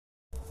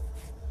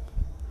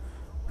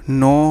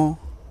No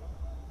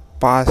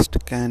past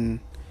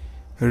can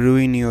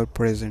ruin your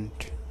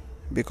present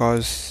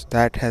because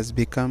that has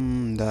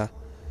become the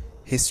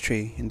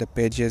history in the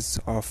pages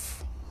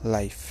of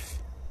life.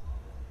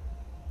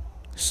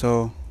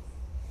 So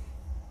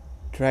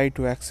try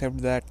to accept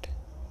that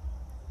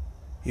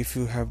if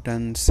you have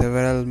done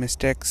several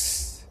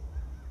mistakes,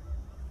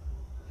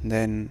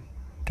 then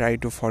try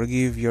to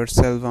forgive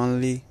yourself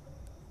only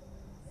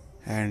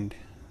and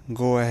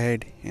go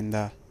ahead in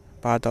the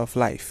path of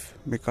life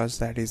because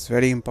that is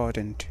very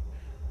important.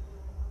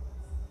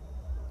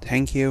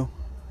 Thank you.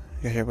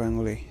 Yasha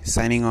Ganguly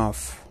signing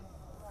off.